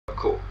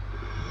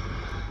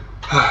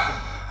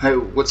Hey,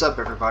 what's up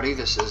everybody?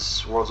 This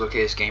is World's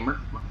Okayest Gamer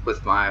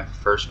with my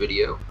first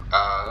video.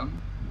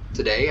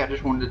 Today I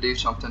just wanted to do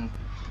something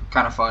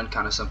kind of fun,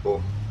 kind of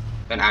simple,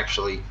 and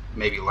actually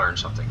maybe learn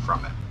something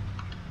from it.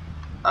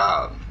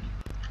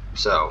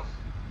 So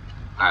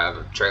I have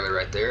a trailer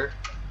right there.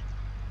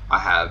 I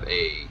have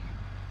a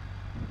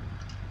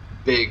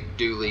big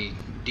dually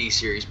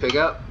D-Series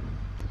pickup,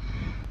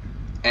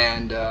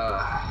 and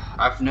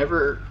I've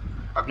never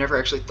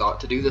actually thought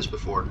to do this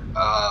before.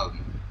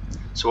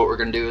 So what we're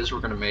going to do is we're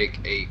going to make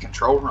a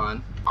control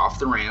run off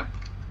the ramp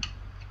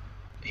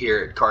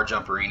here at Car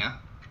Jump Arena.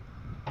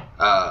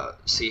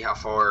 See how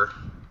far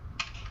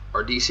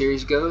our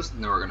D-Series goes,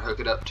 and then we're going to hook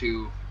it up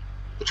to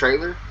the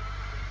trailer.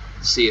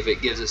 See if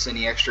it gives us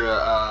any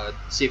extra.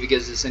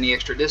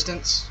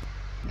 Distance,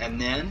 and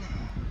then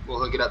we'll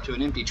hook it up to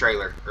an empty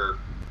trailer, or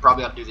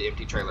probably I'll do the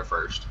empty trailer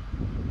first.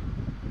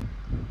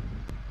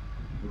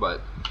 But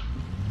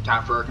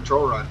time for our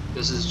control run.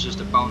 This is just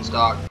a bone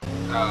stock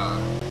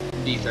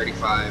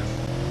D35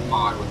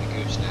 mod with a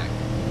gooseneck.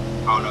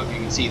 I don't know if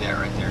you can see that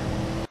right there.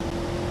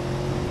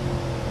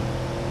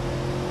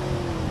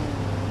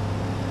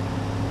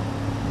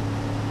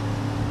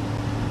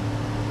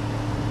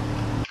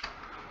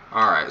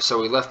 Alright,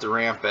 so we left the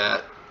ramp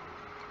at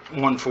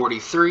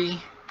 143.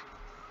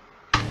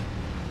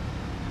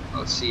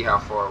 Let's see how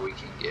far we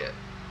can get.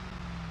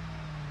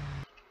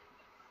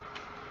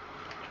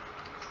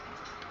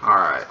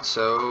 Alright,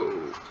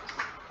 so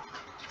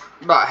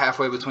about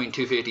halfway between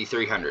 250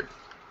 300.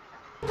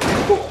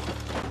 Cool.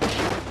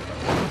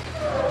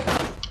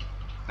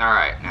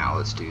 Alright, now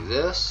let's do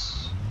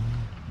this.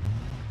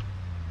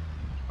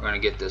 We're going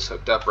to get this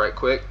hooked up right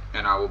quick,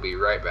 and I will be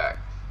right back.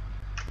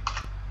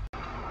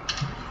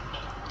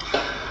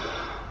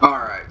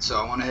 Alright,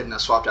 so I went ahead and I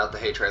swapped out the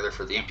hay trailer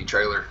for the empty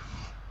trailer,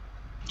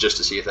 just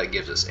to see if that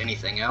gives us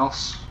anything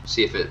else.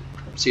 See if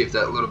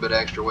that little bit of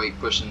extra weight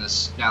pushing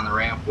this down the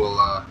ramp will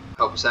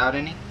help us out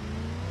any.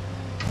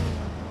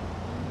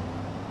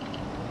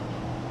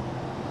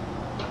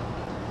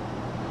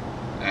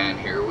 And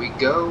here we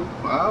go.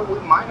 We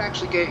might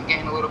actually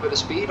gain a little bit of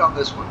speed on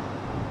this one.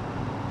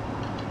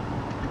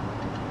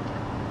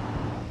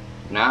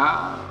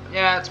 Nah,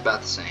 yeah, it's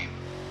about the same.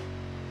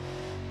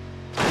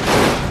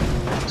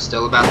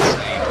 Still about the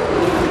same.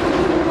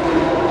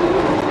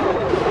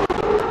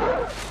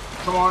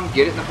 Come on,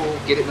 get it in the pool,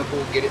 get it in the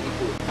pool, get it in the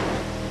pool.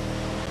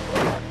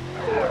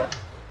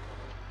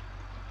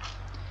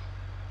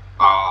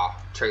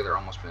 Ah, trailer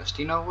almost missed.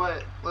 You know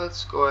what?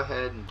 Let's go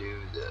ahead and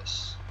do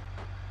this.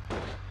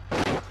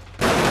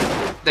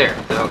 There,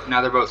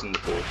 now they're both in the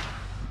pool.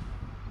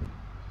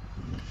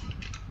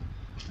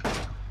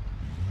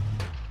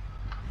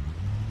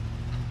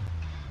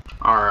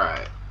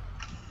 Alright.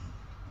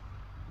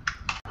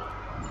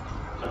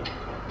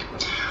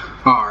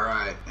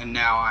 Alright, and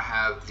now I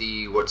have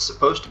the what's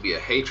supposed to be a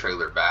hay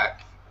trailer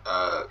back.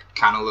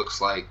 Kind of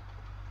looks like,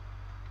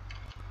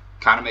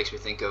 kind of makes me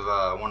think of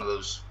one of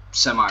those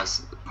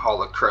semis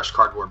haul of crushed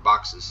cardboard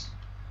boxes.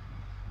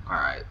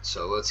 Alright,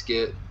 so let's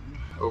get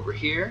over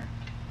here.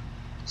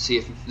 See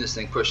if this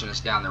thing pushing us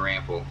down the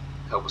ramp will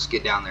help us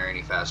get down there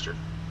any faster.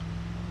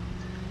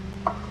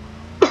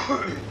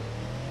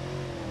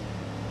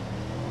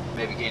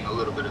 Maybe gain a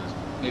little bit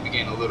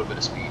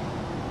of speed,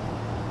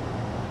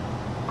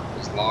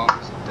 as long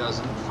as it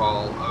doesn't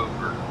fall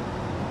over.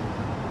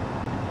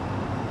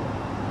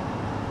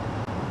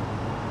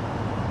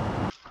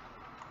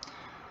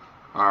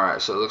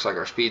 Alright, so it looks like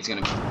our speed's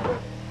gonna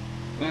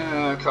be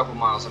a couple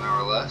miles an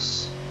hour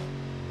less.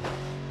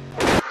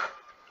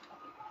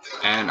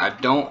 And I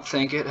don't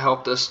think it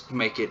helped us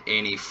make it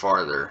any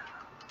farther.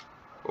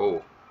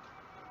 Oh,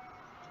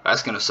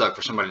 that's gonna suck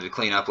for somebody to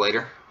clean up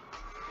later.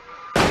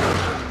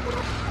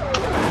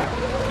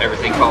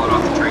 Everything falling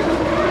off the trailer.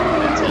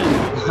 That's it.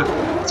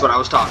 That's what I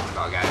was talking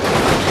about, guys.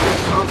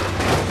 Oh,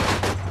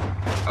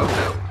 oh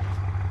no.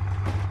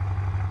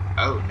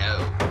 Oh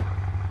no.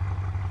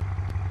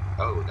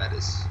 Oh, that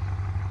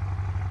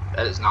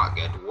is not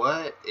good.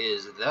 What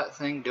is that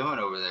thing doing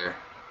over there?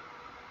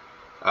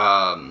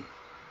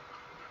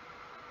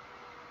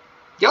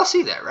 Y'all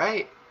see that,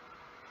 right?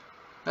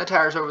 That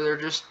tire's over there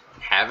just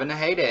having a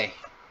heyday.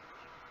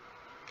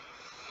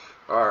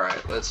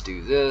 Alright, let's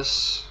do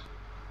this.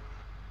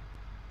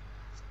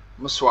 I'm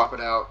gonna swap it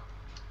out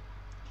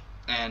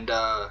and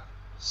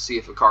see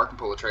if a car can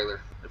pull a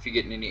trailer. If you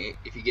get any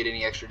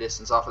extra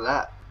distance off of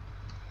that.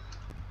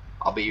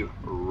 I'll be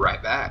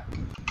right back.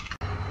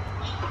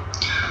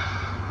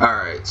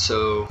 Alright,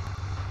 so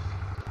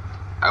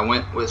I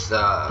went with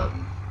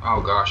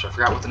oh gosh, I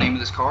forgot what the name of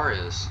this car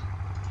is.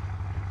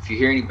 If you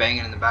hear any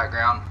banging in the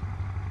background,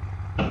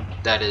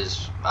 that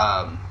is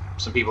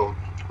some people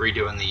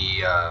redoing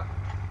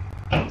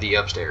the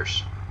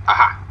upstairs.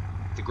 Aha,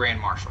 the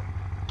Grand Marshal.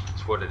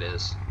 That's what it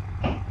is.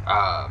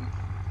 I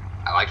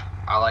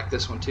like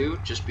this one too,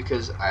 just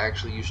because I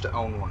actually used to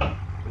own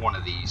one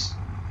of these.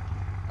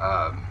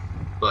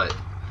 But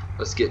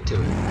let's get to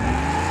it.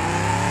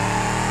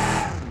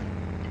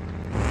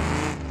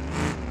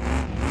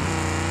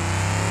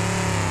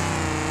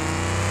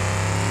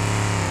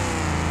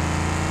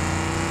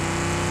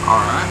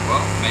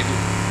 Maybe.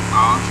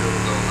 Oh, I'm sure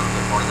we'll go a little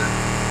bit farther.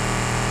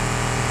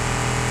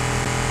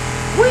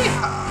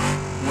 Weehaw!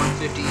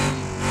 150,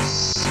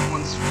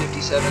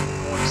 157,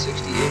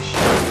 160-ish.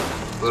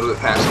 A little bit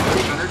past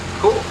 300.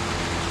 Cool.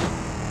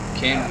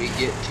 Can we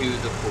get to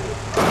the pool?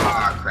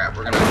 Ah, crap.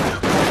 We're gonna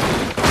jump.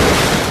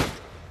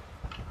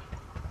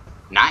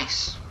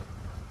 Nice.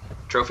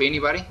 Trophy,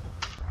 anybody?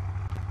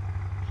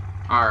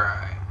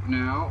 Alright,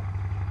 now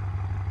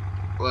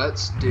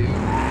let's do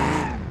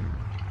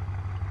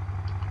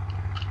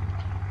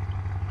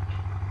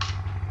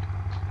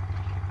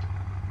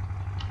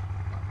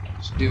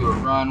a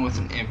run with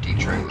an empty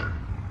trailer.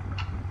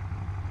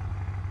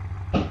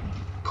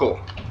 Cool.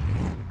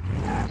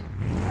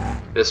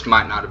 This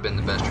might not have been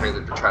the best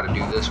trailer to try to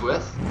do this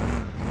with,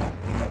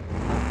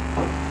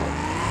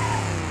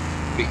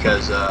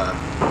 because the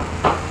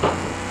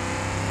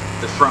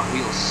front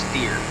wheels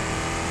steer.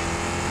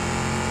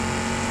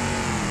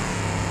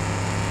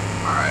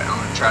 Alright, I'm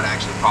going to try to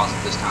actually pause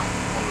it this time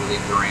when we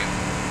leave the ramp.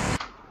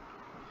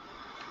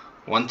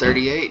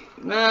 138,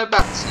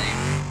 about the same.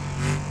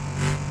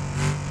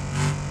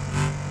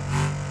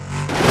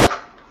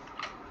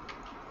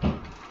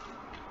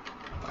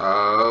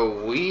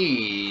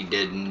 We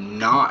did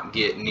not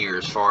get near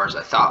as far as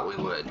I thought we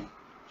would.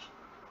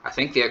 I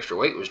think the extra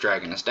weight was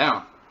dragging us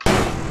down.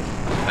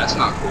 That's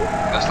not cool.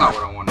 That's not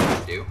what I wanted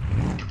to do.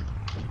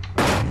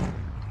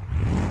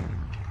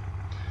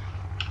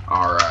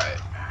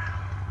 Alright.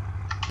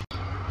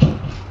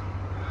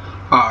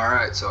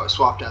 Alright, so I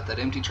swapped out that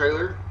empty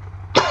trailer.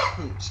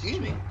 Excuse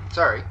me.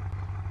 Sorry.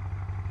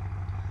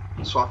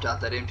 Swapped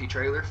out that empty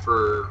trailer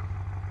for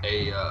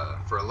a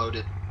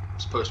loaded,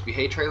 supposed to be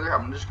hay trailer.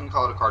 I'm just going to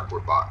call it a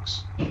cardboard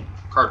box.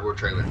 Cardboard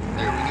trailer. There we go.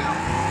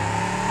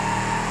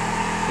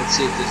 Let's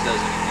see if this does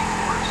anything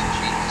for us.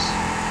 Jeez.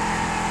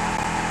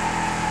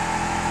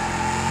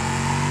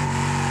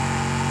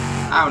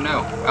 Oh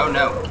no. Oh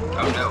no.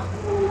 Oh no.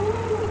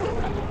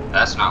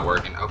 That's not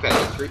working. Okay,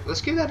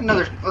 let's give that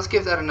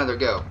another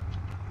go.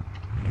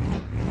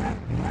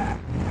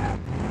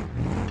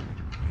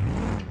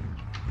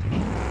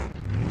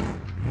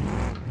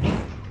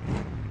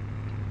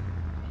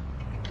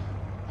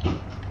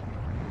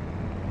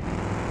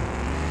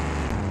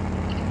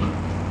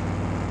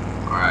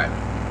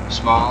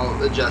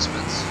 Small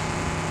adjustments.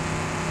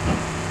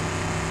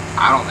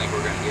 I don't think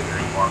we're going to get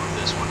very far with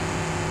this one.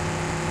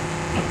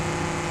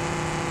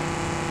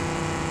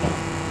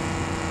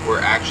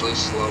 We're actually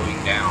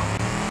slowing down.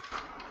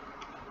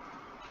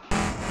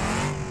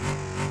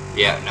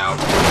 Yeah, no.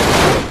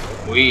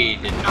 We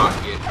did not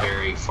get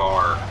very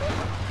far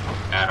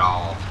at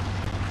all.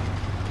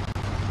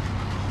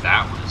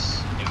 That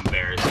was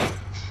embarrassing.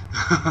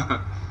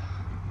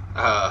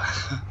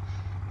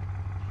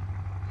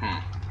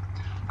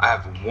 I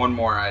have one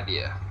more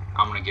idea.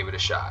 I'm going to give it a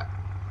shot.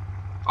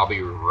 I'll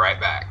be right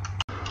back.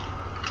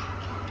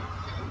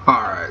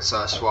 Alright, so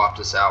I swapped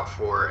this out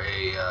for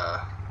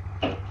a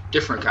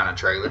different kind of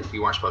trailer.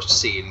 You weren't supposed to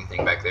see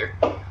anything back there.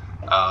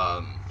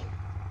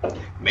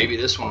 Maybe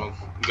this one will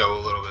go a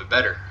little bit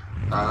better.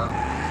 Come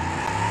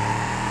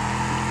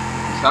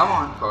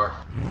on, car.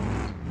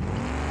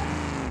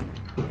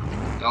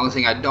 The only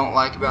thing I don't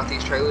like about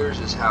these trailers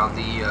is how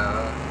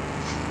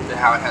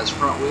how it has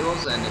front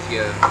wheels, and if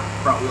you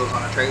have front wheels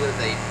on a trailer,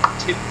 they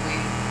typically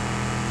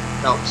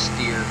help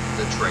steer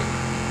the trailer.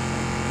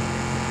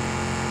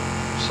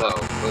 So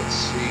let's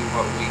see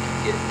what we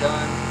can get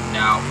done.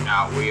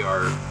 Now we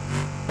are.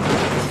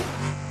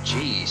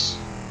 Jeez,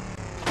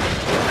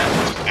 that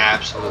just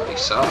absolutely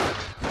sucked.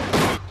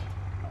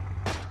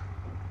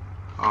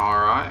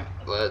 All right,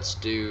 let's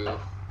do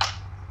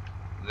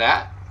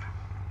that,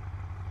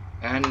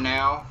 and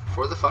now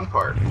for the fun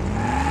part.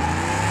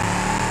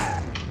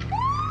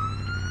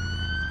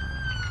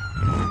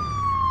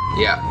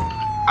 Yeah,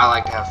 I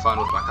like to have fun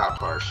with my cop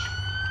cars.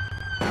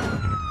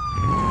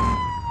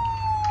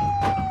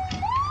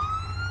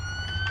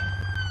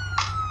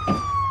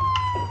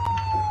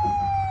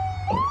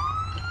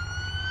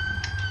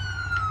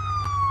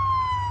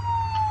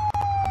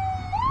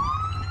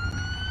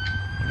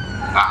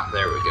 Ah,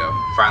 there we go.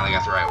 Finally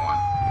got the right one.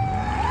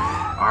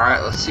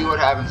 Alright, let's see what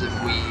happens if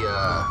we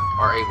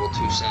are able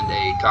to send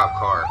a cop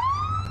car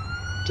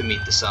to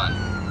meet the sun.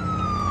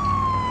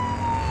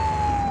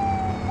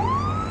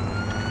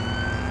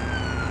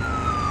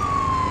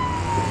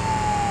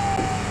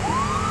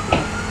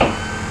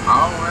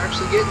 Oh, we're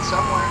actually getting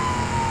somewhere.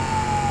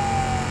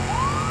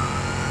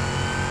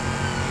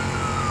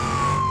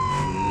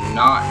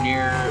 Not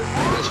near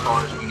as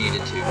far as we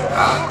needed to.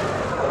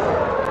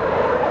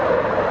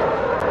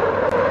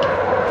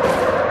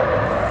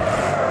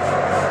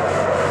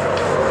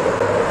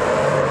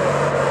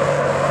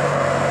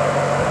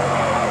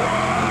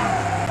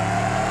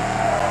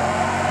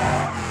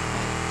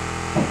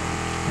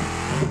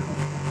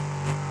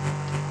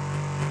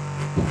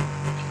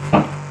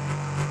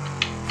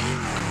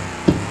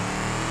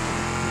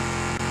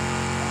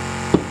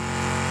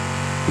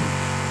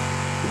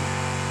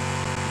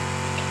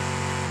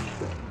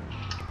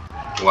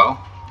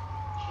 Well,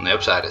 on the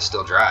upside it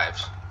still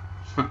drives.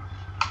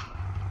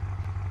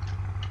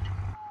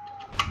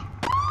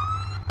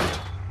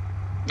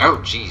 Oh,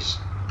 jeez.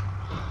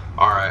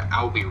 Alright,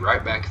 I will be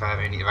right back if I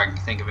can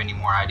think of any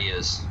more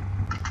ideas.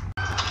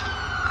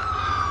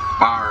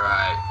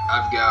 Alright,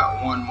 I've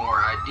got one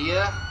more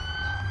idea.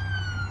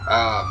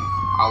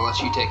 I'll let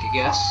you take a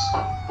guess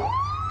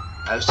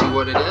as to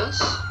what it is.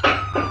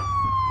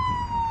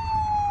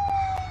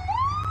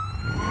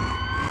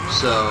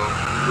 So,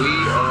 we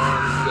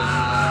are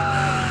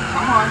gonna...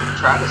 Come on,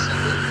 try to send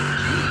it.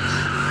 Jeez.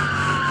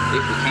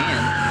 If we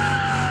can.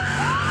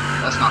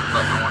 That's not the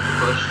button I wanted to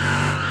push.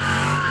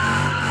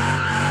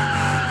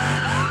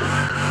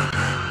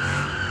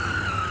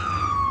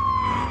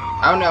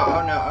 Oh no,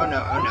 oh no, oh no,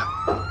 oh no.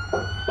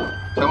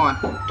 Come on,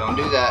 don't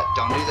do that,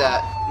 don't do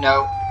that.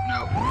 No,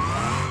 no.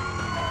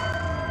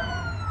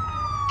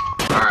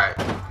 Alright,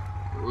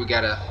 we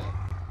gotta...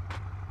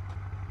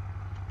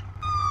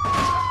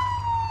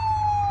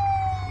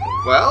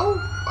 Well,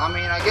 I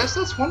mean, I guess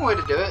that's one way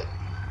to do it.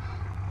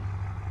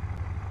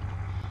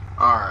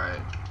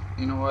 Alright,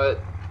 you know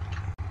what?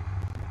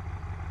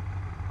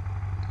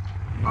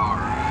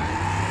 Alright,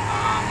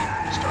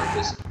 I'm gonna start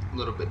this a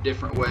little bit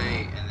different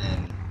way and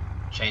then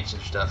change some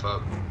stuff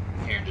up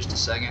here in just a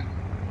second.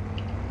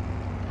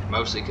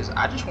 Mostly because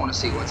I just want to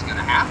see what's going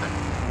to happen.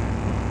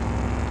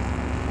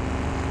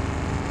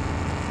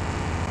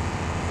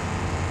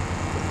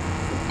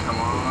 Come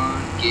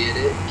on, get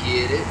it,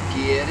 get it,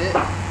 get it.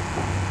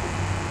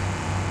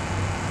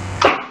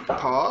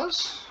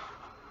 Pause.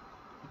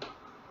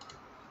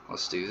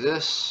 Let's do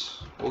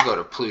this. We'll go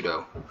to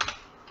Pluto.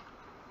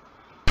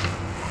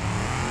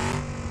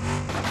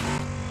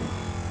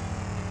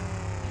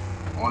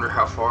 I wonder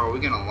how far are we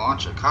going to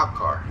launch a cop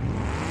car?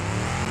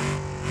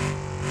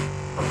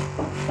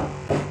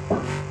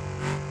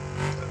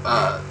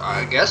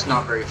 I guess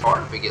not very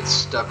far if it gets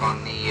stuck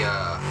on the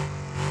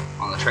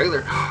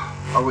trailer.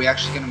 Are we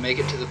actually going to make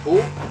it to the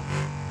pool?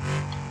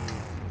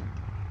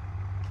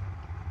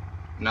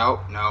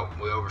 Nope, nope,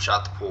 we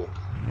overshot the pool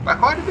by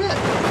quite a bit.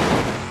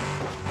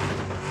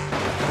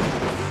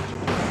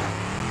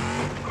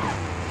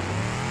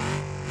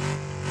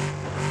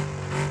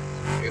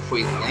 If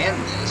we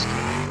land this,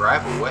 can we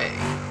drive away?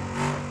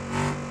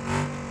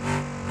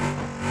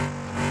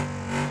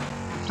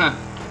 Huh.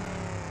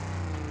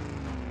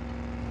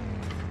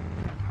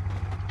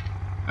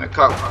 That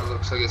cop car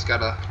looks like it's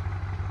got a,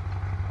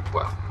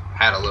 well,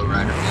 had a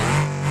lowrider in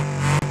it.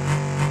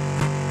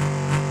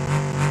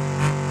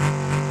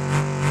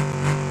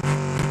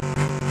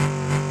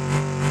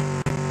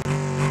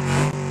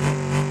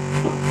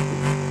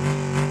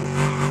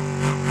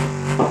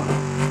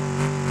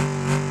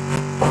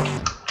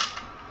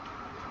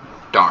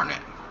 Darn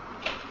it.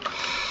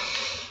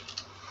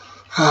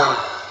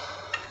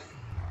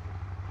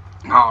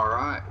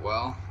 Alright,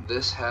 well,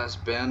 this has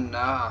been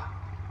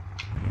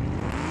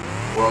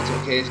World's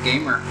Okayest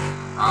Gamer.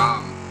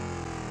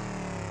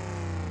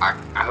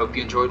 I hope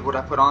you enjoyed what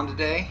I put on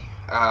today.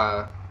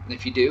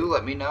 If you do,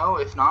 let me know.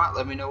 If not,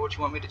 let me know what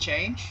you want me to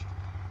change.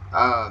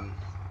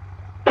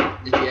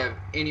 If you have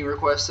any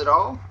requests at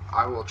all,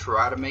 I will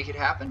try to make it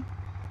happen.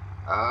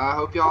 I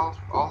hope y'all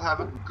all have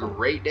a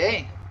great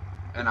day,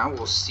 and I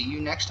will see you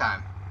next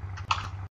time.